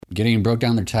Gideon broke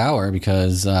down their tower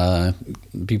because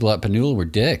people at Penuel were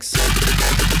dicks.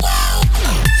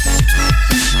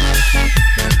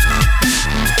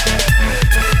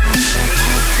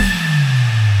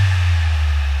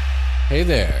 Hey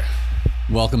there.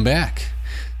 Welcome back.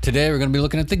 Today we're going to be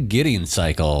looking at the Gideon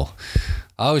cycle.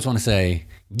 I always want to say,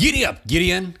 "Giddy up,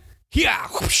 Gideon!" Yeah,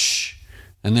 whoosh,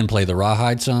 and then play the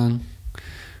Rawhide song.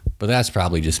 But that's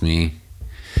probably just me.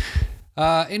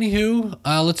 Anywho,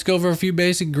 let's go over a few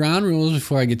basic ground rules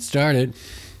before I get started.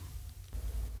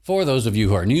 For those of you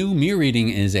who are new, mere reading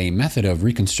is a method of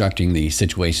reconstructing the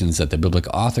situations that the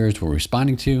biblical authors were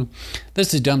responding to.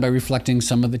 This is done by reflecting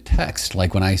some of the text.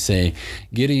 Like when I say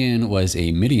Gideon was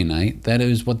a Midianite, that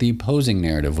is what the opposing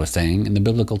narrative was saying, and the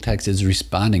biblical text is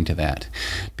responding to that.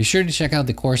 Be sure to check out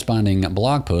the corresponding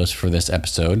blog post for this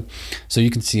episode so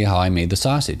you can see how I made the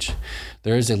sausage.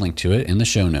 There is a link to it in the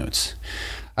show notes.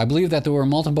 I believe that there were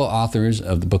multiple authors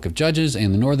of the Book of Judges,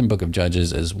 and the Northern Book of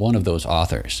Judges is one of those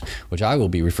authors, which I will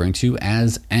be referring to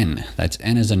as N. That's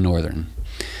N as in Northern.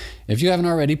 If you haven't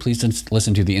already, please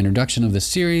listen to the introduction of this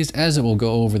series, as it will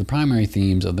go over the primary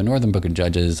themes of the Northern Book of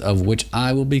Judges, of which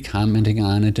I will be commenting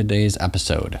on in today's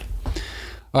episode.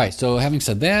 All right, so having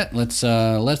said that,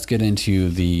 let's get into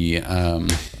the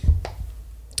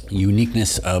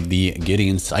uniqueness of the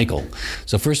Gideon cycle.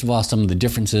 So first of all, some of the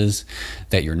differences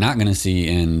that you're not going to see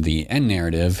in the end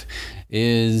narrative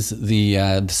is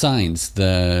the signs.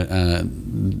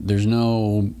 There's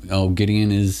no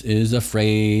Gideon is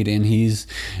afraid and he's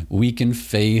weak in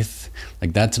faith.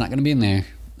 Like, that's not going to be in there.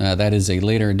 That is a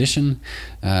later addition.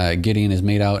 Gideon is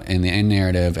made out in the end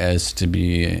narrative as to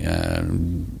be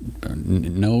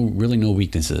no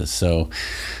weaknesses. So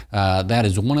that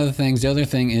is one of the things. The other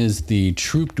thing is the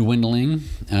troop dwindling.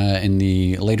 In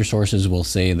the later sources will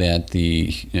say that the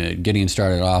Gideon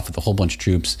started off with a whole bunch of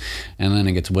troops, and then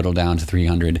it gets whittled down to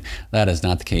 300. That is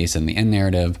not the case in the end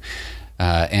narrative.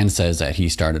 And says that he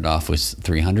started off with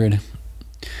 300.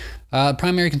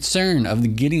 Primary concern of the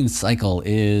Gideon cycle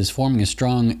is forming a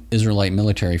strong Israelite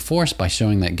military force by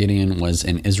showing that Gideon was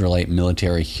an Israelite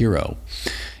military hero.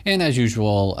 And as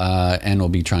usual, and we'll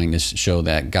be trying to show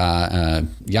that God,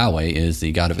 Yahweh is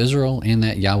the God of Israel, and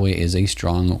that Yahweh is a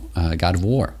strong God of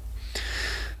war.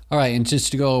 All right, and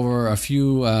just to go over a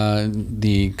few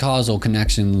the causal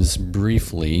connections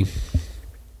briefly.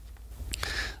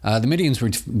 The Midians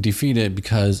were defeated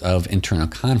because of internal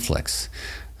conflicts.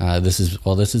 This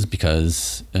is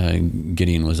because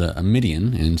Gideon was a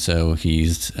Midian, and so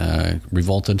he's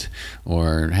revolted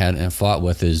or had fought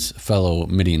with his fellow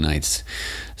Midianites.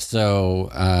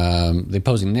 So the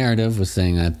opposing narrative was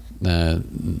saying that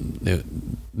the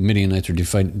Midianites were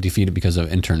defeated because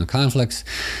of internal conflicts,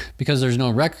 because there's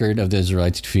no record of the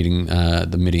Israelites defeating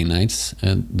the Midianites.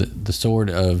 The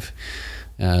sword of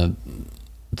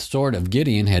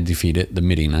Gideon had defeated the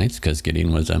Midianites because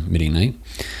Gideon was a Midianite.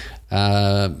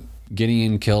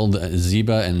 Gideon killed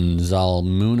Zebah and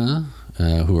Zalmunna,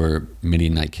 who were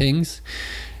Midianite kings,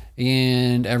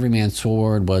 and every man's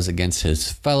sword was against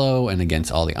his fellow and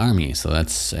against all the army. So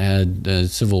that's a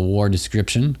civil war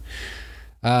description.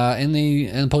 And the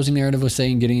opposing narrative was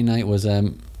saying Gideon was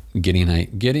a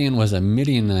Midianite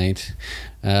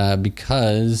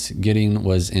because Gideon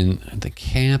was in the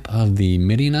camp of the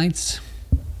Midianites.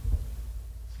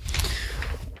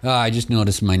 I just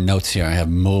noticed my notes here. I have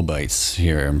Moabites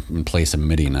here in place of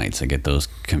Midianites. I get those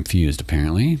confused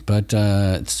apparently, but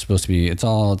it's supposed to be. It's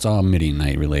all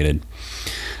Midianite related.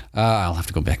 I'll have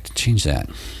to go back to change that.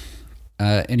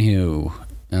 Anywho,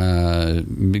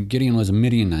 Gideon was a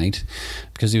Midianite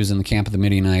because he was in the camp of the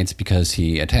Midianites because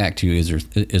he attacked two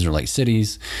Israelite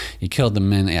cities. He killed the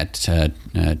men at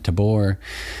Tabor.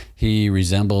 He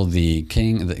resembled the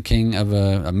king of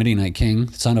a Midianite king,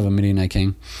 son of a Midianite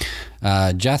king.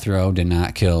 Jethro did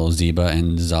not kill Zebah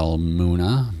and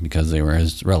Zalmunna because they were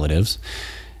his relatives.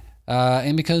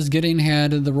 And because Gideon had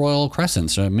the royal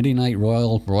crescent, so Midianite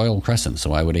royal crescent.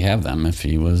 So why would he have them if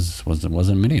he wasn't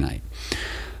a Midianite?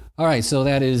 All right, so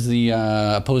that is the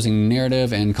opposing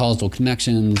narrative and causal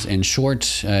connections. In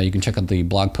short, you can check out the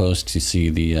blog post to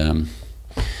see the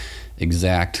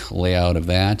exact layout of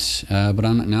that. But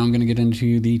I'm going to get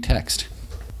into the text.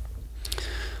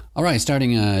 All right,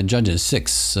 starting Judges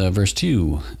 6, verse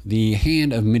 2. The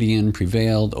hand of Midian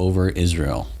prevailed over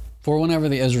Israel. For whenever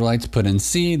the Israelites put in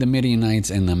sea, the Midianites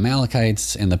and the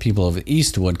Amalekites and the people of the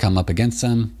east would come up against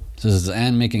them. So this is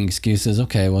and making excuses.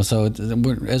 Okay, well, so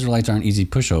Israelites aren't easy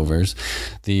pushovers.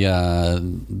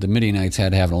 The Midianites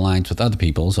had to have an alliance with other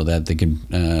people so that they could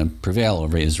prevail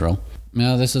over Israel.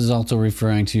 Now, this is also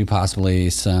referring to possibly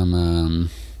some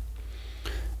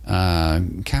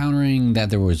countering that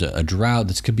there was a drought.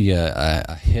 This could be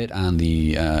a hit on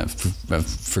the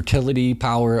fertility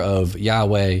power of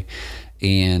Yahweh.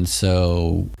 And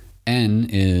so En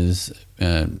is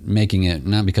making it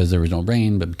not because there was no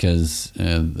rain, but because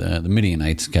the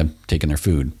Midianites kept taking their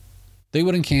food. They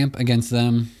would encamp against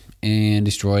them and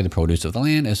destroy the produce of the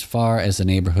land as far as the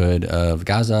neighborhood of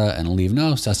Gaza and leave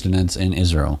no sustenance in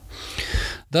Israel.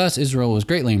 Thus, Israel was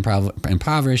greatly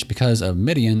impoverished because of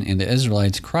Midian, and the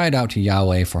Israelites cried out to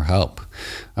Yahweh for help.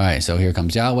 All right, so here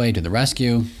comes Yahweh to the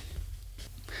rescue,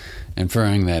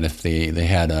 inferring that if they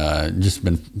had just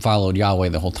been followed Yahweh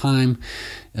the whole time,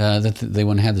 that they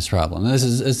wouldn't have this problem. This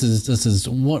is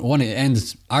one of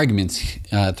En's arguments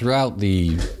throughout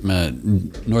the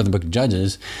Northern Book of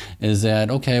Judges, is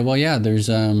that okay, well,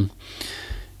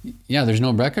 there's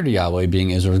no record of Yahweh being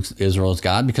Israel's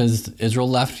God because Israel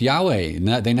left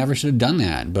Yahweh. They never should have done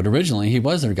that. But originally, he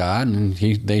was their God, and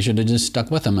they should have just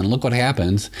stuck with him. And look what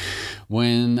happens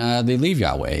when they leave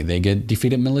Yahweh. They get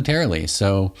defeated militarily.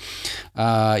 So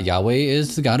Yahweh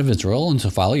is the God of Israel, and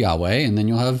so follow Yahweh, and then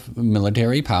you'll have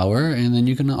military power, and then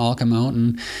you can all come out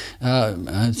and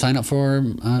sign up for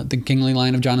the kingly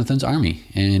line of Jonathan's army,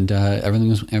 and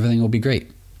everything will be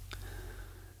great.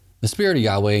 The Spirit of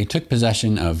Yahweh took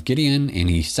possession of Gideon, and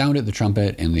he sounded the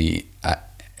trumpet, and the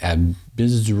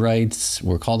Abizrites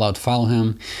were called out to follow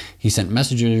him. He sent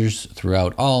messengers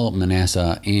throughout all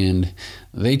Manasseh, and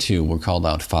they too were called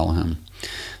out to follow him.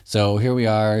 So here we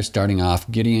are, starting off.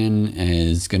 Gideon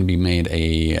is going to be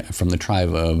made from the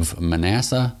tribe of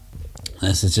Manasseh.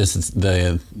 This is just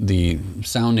the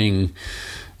sounding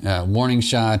warning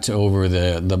shot over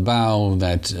the bow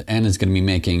that En is going to be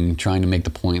making, trying to make the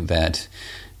point that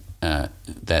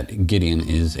Gideon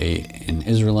is an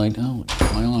Israelite. Oh,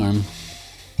 my alarm.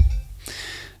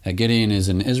 That Gideon is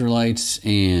an Israelite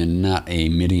and not a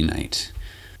Midianite.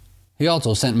 He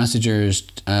also sent messengers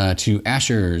to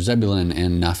Asher, Zebulun,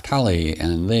 and Naphtali,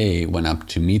 and they went up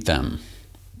to meet them.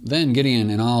 Then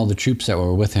Gideon and all the troops that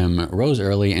were with him rose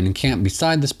early and encamped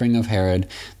beside the spring of Harod.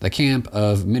 The camp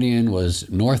of Midian was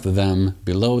north of them,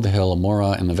 below the hill of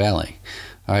Morah in the valley.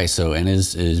 All right, so and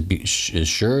is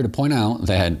sure to point out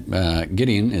that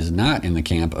Gideon is not in the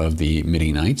camp of the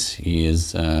Midianites. He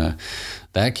is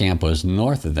that camp was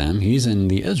north of them. He's in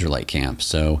the Israelite camp.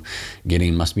 So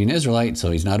Gideon must be an Israelite, so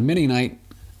he's not a Midianite.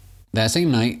 That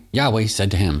same night, Yahweh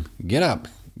said to him, "Get up,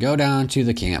 go down to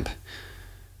the camp."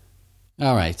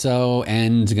 All right, so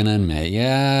En's gonna admit,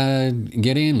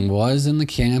 Gideon was in the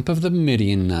camp of the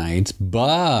Midianites,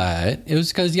 but it was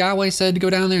because Yahweh said to go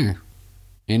down there.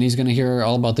 And he's going to hear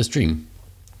all about this dream.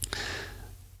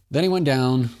 Then he went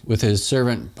down with his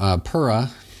servant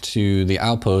Purah to the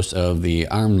outpost of the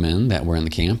armed men that were in the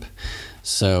camp.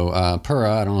 So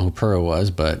Purah, I don't know who Purah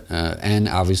was, but En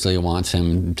obviously wants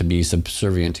him to be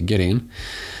subservient to Gideon.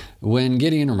 When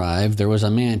Gideon arrived, there was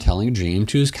a man telling a dream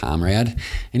to his comrade,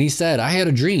 and he said, "I had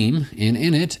a dream, and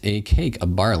in it a cake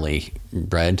of barley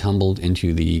bread tumbled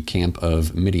into the camp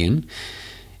of Midian,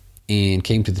 and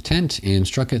came to the tent and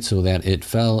struck it so that it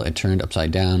fell. It turned upside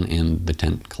down, and the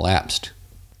tent collapsed."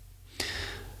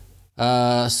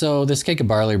 So this cake of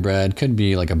barley bread could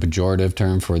be like a pejorative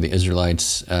term for the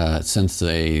Israelites, since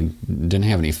they didn't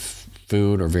have any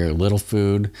food or very little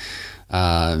food.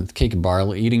 Cake of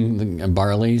barley, eating the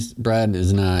barley bread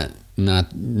is not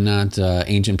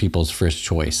ancient people's first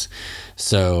choice.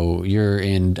 So you're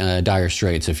in dire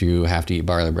straits if you have to eat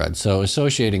barley bread. So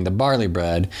associating the barley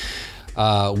bread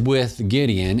with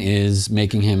Gideon is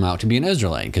making him out to be an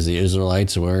Israelite, because the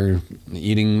Israelites were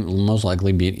most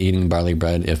likely eating barley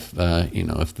bread if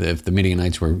the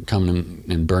Midianites were coming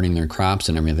and burning their crops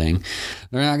and everything.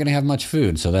 They're not going to have much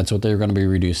food, so that's what they're going to be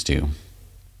reduced to.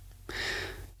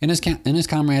 And his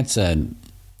comrade said,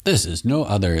 "This is no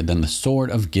other than the sword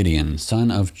of Gideon,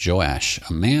 son of Joash,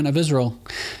 a man of Israel."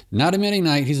 Not a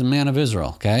Midianite, he's a man of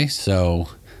Israel, okay? So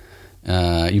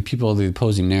you people of the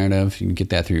opposing narrative, you can get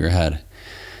that through your head.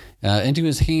 Into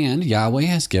his hand, Yahweh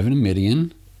has given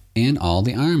Midian and all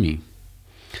the army.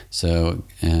 So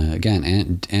again,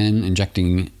 and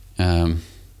injecting,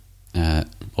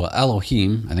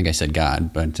 Elohim, I think I said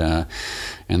God, but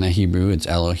in the Hebrew it's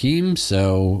Elohim.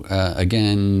 So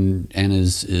again, and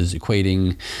is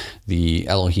equating the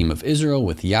Elohim of Israel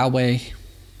with Yahweh.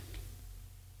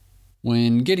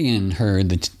 When Gideon heard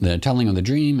the telling of the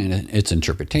dream and its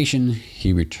interpretation,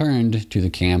 he returned to the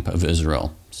camp of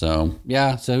Israel. So he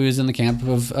was in the camp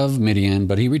of Midian,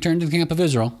 but he returned to the camp of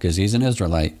Israel because he's an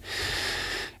Israelite.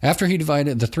 After he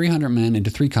divided the 300 men into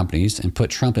 3 companies and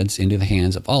put trumpets into the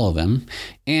hands of all of them,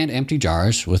 and empty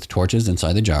jars with torches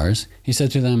inside the jars, he said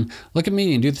to them, "Look at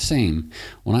me and do the same.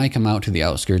 When I come out to the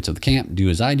outskirts of the camp, do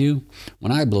as I do.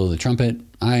 When I blow the trumpet,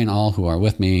 I and all who are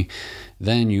with me,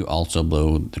 then you also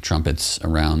blow the trumpets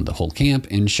around the whole camp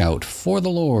and shout for the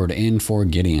Lord and for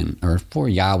Gideon," or for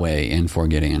Yahweh and for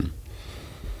Gideon.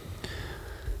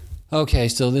 Okay,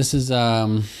 so this is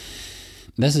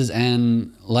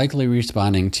En likely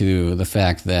responding to the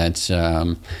fact that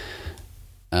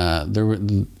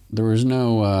there was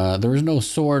no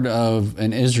sword of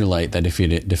an Israelite that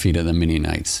defeated the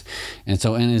Midianites, and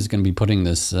so En is going to be putting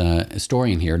this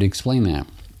story in here to explain that.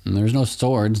 And there's no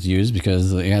swords used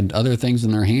because they had other things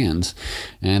in their hands,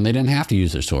 and they didn't have to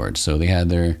use their swords. So they had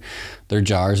their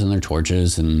jars and their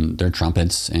torches and their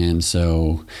trumpets, and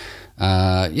so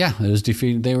it was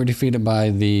defeated. They were defeated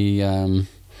by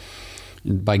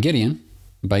by Gideon,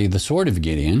 by the sword of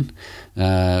Gideon,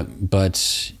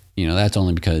 but that's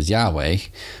only because Yahweh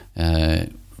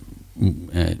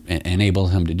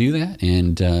enabled him to do that,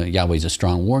 and Yahweh's a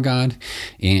strong war god,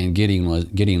 and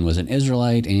Gideon was an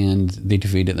Israelite, and they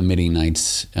defeated the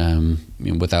Midianites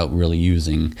without really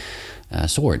using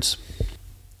swords.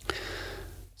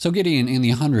 So Gideon and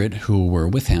the 100 who were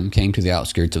with him came to the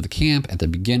outskirts of the camp at the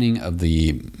beginning of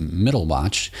the middle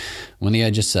watch, when they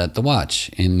had just set the watch,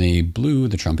 and they blew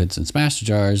the trumpets and smashed the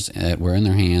jars that were in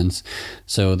their hands.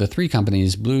 So the 3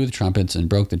 companies blew the trumpets and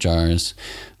broke the jars,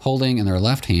 holding in their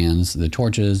left hands the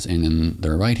torches and in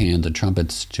their right hand the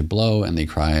trumpets to blow, and they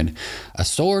cried, "A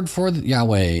sword for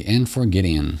Yahweh and for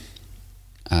Gideon."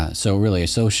 So really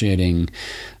associating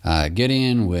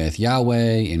Gideon with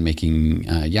Yahweh and making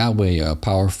Yahweh a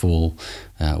powerful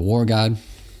war god.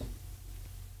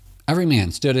 Every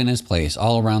man stood in his place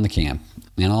all around the camp,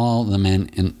 and all the men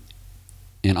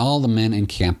in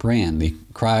camp ran. They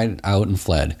cried out and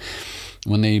fled.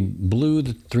 When they blew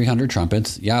the 300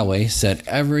 trumpets, Yahweh set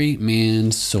every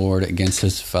man's sword against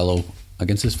his fellow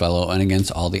and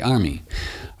against all the army.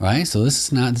 Right, so this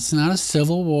is not a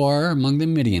civil war among the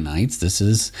Midianites. This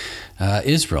is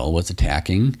Israel was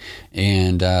attacking,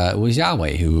 and it was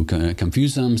Yahweh who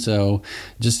confused them. So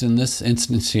just in this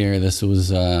instance here, this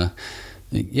was, En's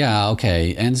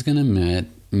going to admit,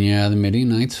 the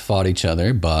Midianites fought each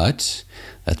other, but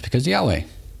that's because of Yahweh.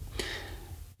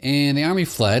 And the army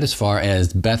fled as far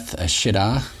as Beth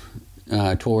Shiddah,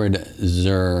 toward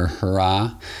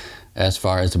Zerah, as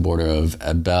far as the border of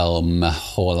Abel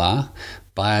Meholah,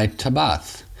 by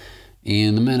Tabath.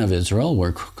 And the men of Israel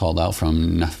were called out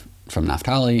from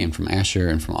Naphtali and from Asher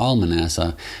and from all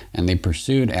Manasseh, and they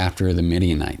pursued after the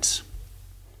Midianites.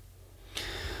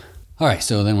 All right,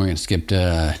 so then we're going to skip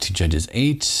to Judges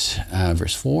 8,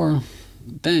 verse 4.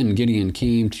 Then Gideon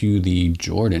came to the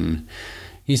Jordan.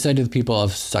 He said to the people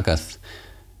of Succoth,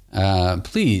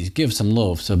 "Please give some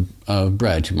loaves of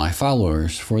bread to my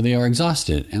followers, for they are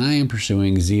exhausted, and I am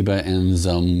pursuing Zebah and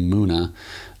Zalmunna,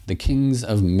 the kings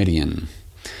of Midian."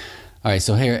 All right,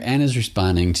 so here En is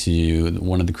responding to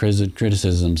one of the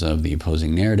criticisms of the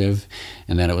opposing narrative,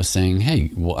 and that it was saying,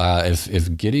 hey,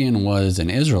 if Gideon was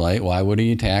an Israelite, why would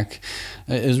he attack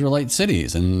Israelite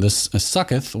cities? And this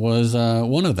Succoth was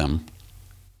one of them.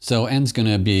 So En's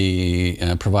going to be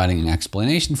providing an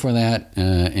explanation for that,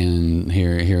 and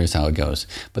here is how it goes.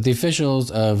 But the officials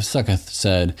of Succoth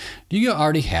said, "Do you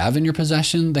already have in your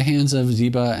possession the hands of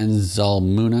Zebah and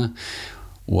Zalmunna,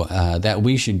 that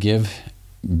we should give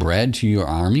bread to your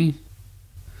army?"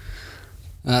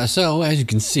 So as you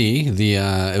can see,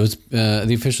 it was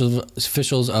the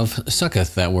officials of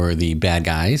Succoth that were the bad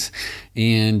guys,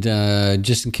 and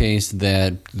just in case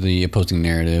that the opposing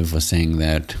narrative was saying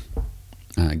that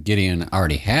Gideon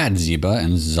already had Zebah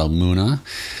and Zalmunna,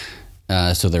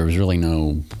 so there was really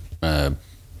no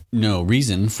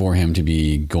reason for him to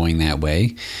be going that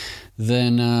way,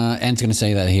 then En's going to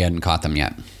say that he hadn't caught them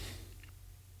yet.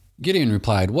 Gideon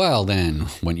replied, "Well then,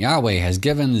 when Yahweh has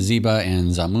given Zebah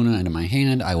and Zalmunna into my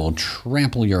hand, I will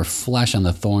trample your flesh on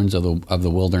the thorns of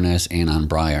the wilderness and on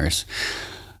briars."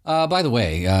 By the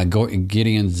way,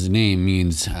 Gideon's name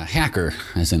means hacker,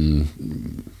 as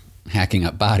in hacking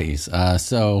up bodies.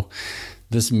 So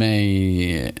this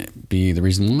may be the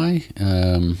reason why.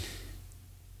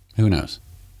 Who knows?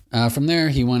 From there,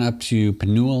 he went up to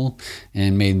Penuel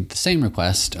and made the same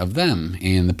request of them.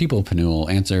 And the people of Penuel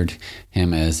answered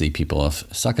him as the people of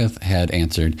Succoth had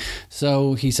answered.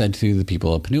 So he said to the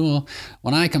people of Penuel,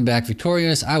 "When I come back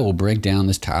victorious, I will break down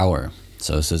this tower."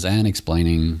 So this is An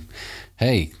explaining,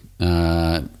 hey,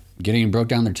 Gideon broke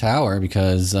down their tower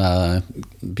because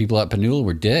people at Penuel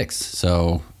were dicks.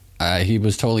 So he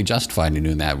was totally justified in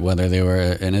doing that, whether they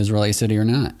were an Israelite city or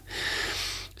not.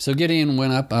 So Gideon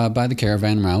went up by the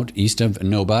caravan route east of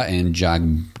Noba and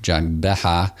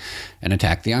Jogbeha and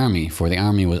attacked the army, for the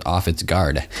army was off its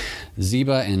guard.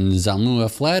 Zeba and Zalmunna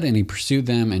fled, and he pursued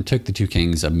them and took the 2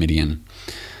 kings of Midian.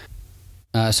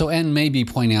 So En may be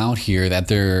pointing out here that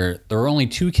there are only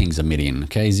 2 kings of Midian,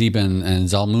 okay? Zeba and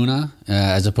Zalmunna,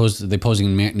 as opposed to the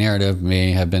opposing narrative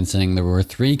may have been saying there were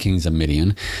 3 kings of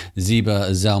Midian,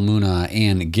 Zeba, Zalmunna,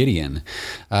 and Gideon.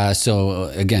 So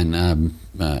again,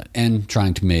 En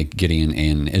trying to make Gideon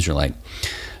an Israelite.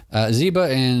 Zeba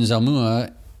and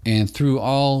Zalmunna and threw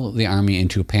all the army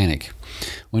into a panic.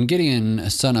 When Gideon,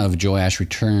 son of Joash,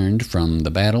 returned from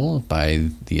the battle by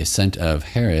the ascent of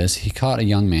Heres, he caught a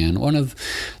young man, one of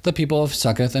the people of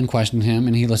Succoth, and questioned him,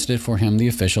 and he listed for him the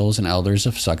officials and elders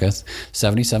of Succoth,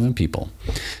 77 people.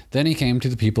 Then he came to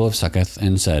the people of Succoth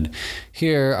and said,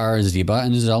 "Here are Zeba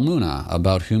and Zalmunna,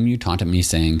 about whom you taunted me,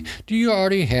 saying, 'Do you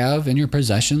already have in your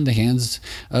possession the hands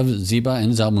of Zeba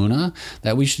and Zalmunna,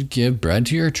 that we should give bread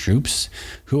to your troops,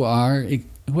 who are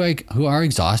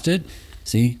exhausted?'"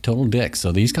 See, total dicks.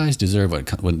 So these guys deserve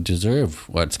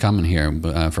what's coming here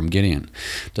from Gideon.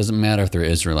 Doesn't matter if they're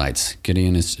Israelites.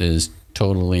 Gideon is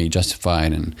totally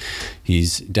justified, and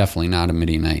he's definitely not a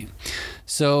Midianite.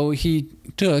 So he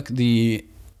took the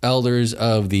elders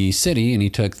of the city, and he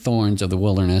took thorns of the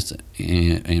wilderness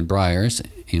and briars,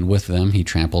 and with them he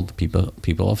trampled the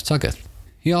people of Succoth.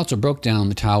 He also broke down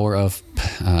the tower of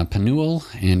Penuel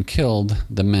and killed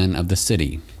the men of the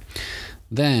city.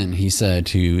 Then he said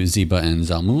to Zeba and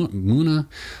Zalmunna,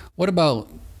 What about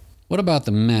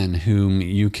the men whom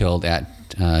you killed at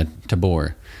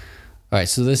Tabor?" All right,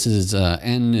 so this is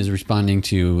En is responding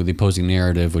to the opposing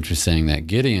narrative, which was saying that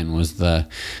Gideon was the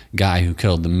guy who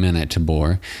killed the men at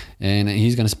Tabor, and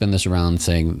he's going to spin this around,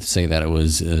 say that it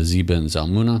was Zeba and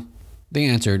Zalmunna. They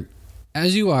answered,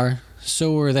 "As you are,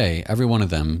 so were they, every one of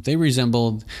them. They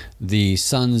resembled the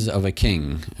sons of a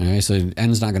king." All right, so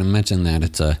En's not going to mention that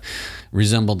it's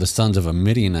resembled the sons of a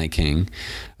Midianite king.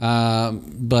 So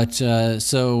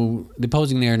the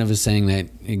opposing narrative is saying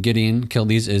that Gideon killed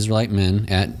these Israelite men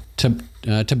at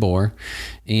Tabor,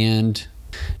 and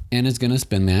is going to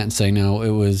spin that and say, no, it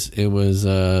was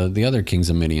the other kings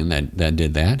of Midian that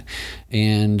did that.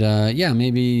 And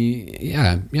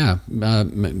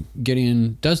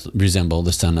Gideon does resemble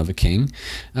the son of a king,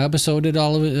 but so did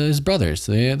all of his brothers.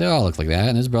 They all look like that,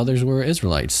 and his brothers were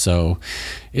Israelites. So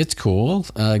it's cool.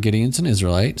 Gideon's an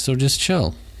Israelite, so just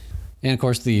chill. And of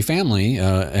course, the family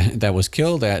that was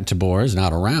killed at Tabor is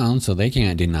not around, so they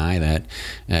can't deny that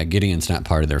Gideon's not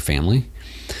part of their family.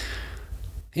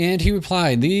 And he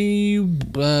replied, they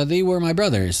were my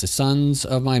brothers, the sons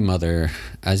of my mother.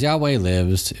 As Yahweh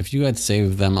lives, if you had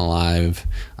saved them alive,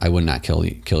 I would not kill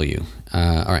you.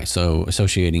 All right, so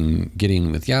associating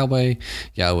Gideon with Yahweh.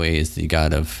 Yahweh is the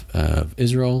God of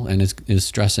Israel, and is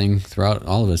stressing throughout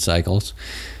all of his cycles.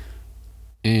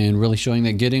 And really showing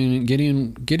that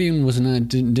Gideon was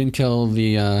didn't kill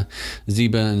the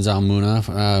Zeba and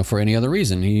Zalmunna for any other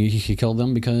reason. He killed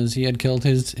them because he had killed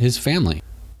his family.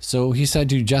 So he said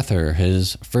to Jether,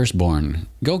 his firstborn,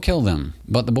 "Go kill them."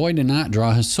 But the boy did not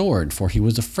draw his sword, for he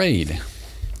was afraid,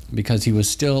 because he was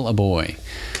still a boy.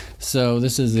 So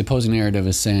this is the opposing narrative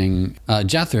is saying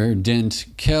Jether didn't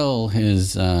kill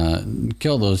those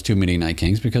 2 Midianite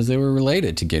kings because they were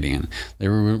related to Gideon. They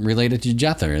were related to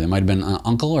Jether. They might have been an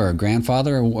uncle or a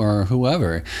grandfather or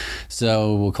whoever.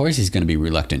 So of course he's going to be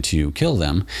reluctant to kill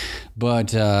them.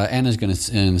 But Anna's going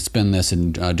to spin this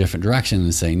in a different direction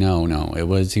and say no.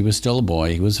 He was still a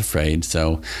boy. He was afraid.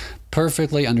 So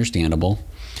perfectly understandable.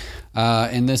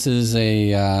 And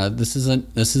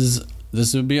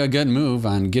this would be a good move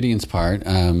on Gideon's part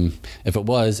if it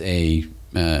was a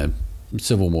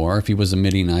civil war, if he was a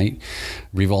Midianite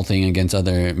revolting against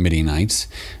other Midianites,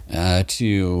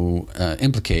 to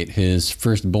implicate his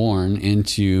firstborn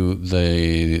into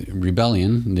the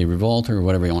rebellion, the revolt, or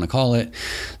whatever you want to call it,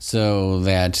 so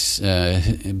that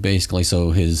basically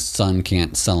so his son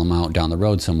can't sell him out down the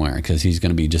road somewhere, because he's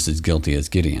going to be just as guilty as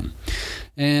Gideon.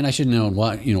 And I should note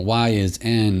why does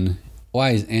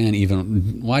En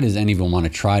even want to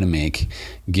try to make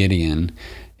Gideon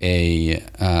a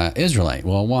Israelite?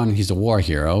 Well, one, he's a war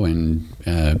hero, and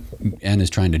En is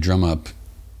trying to drum up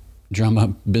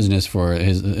business for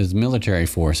his military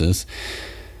forces.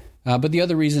 But the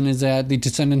other reason is that the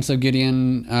descendants of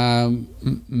Gideon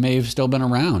may have still been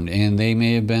around, and they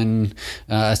may have been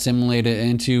assimilated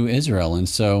into Israel, and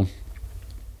so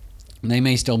they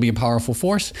may still be a powerful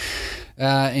force.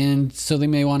 And so they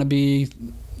may want to be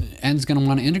En's going to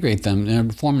want to integrate them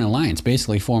and form an alliance,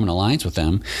 basically form an alliance with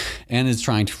them, and is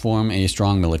trying to form a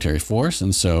strong military force.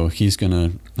 And so he's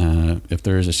going to, if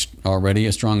there is already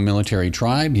a strong military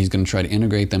tribe, he's going to try to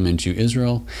integrate them into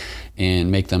Israel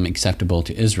and make them acceptable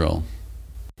to Israel.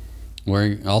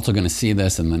 We're also going to see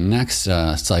this in the next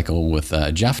cycle with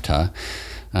Jephthah,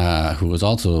 who was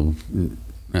also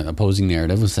opposing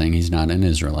narrative, was saying he's not an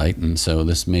Israelite. And so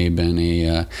this may have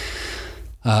been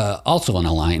also an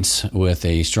alliance with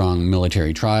a strong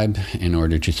military tribe in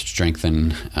order to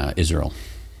strengthen Israel.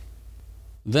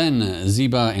 Then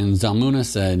Zebah and Zalmunna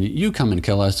said, "You come and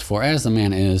kill us, for as the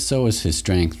man is, so is his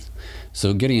strength."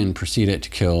 So Gideon proceeded to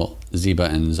kill Zebah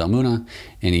and Zalmunna,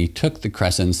 and he took the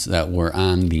crescents that were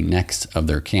on the necks of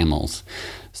their camels.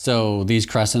 So these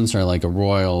crescents are like a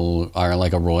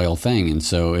royal thing. And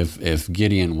so if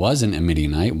Gideon wasn't a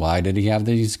Midianite, why did he have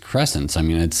these crescents? I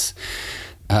mean, it's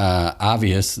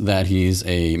obvious that he's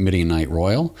a Midianite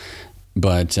royal,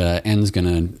 but En's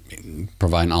going to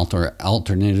provide an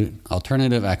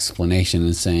alternative explanation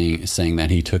and saying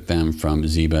that he took them from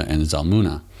Zebah and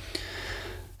Zalmunna.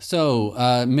 So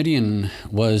Midian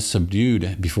was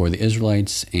subdued before the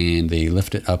Israelites, and they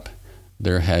lifted up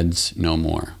their heads no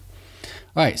more.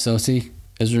 All right, so see,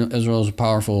 Israel is a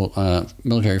powerful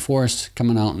military force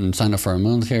coming out and signed up for a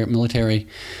military,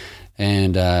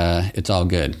 and it's all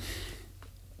good.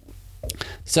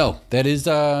 So that's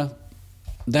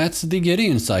the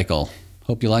Gideon cycle.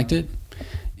 Hope you liked it.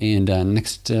 And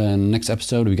next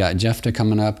episode, we got Jephthah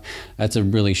coming up. That's a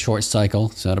really short cycle,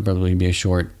 so that'll probably be a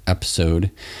short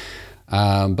episode.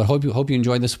 But hope you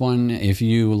enjoyed this one. If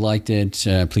you liked it,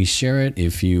 please share it.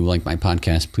 If you like my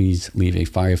podcast, please leave a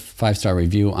 5-star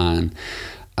review on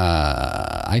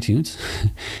iTunes.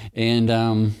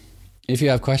 And if you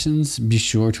have questions, be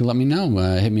sure to let me know.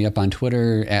 Hit me up on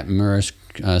Twitter at Mura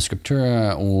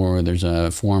Scriptura, or there's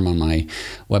a form on my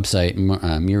website,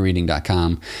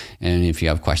 mirreading.com. And if you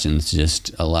have questions,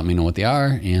 just let me know what they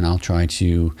are, and I'll try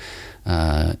to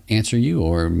answer you,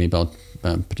 or maybe I'll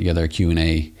put together a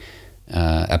Q&A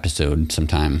episode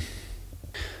sometime.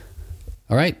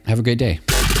 All right, have a great day.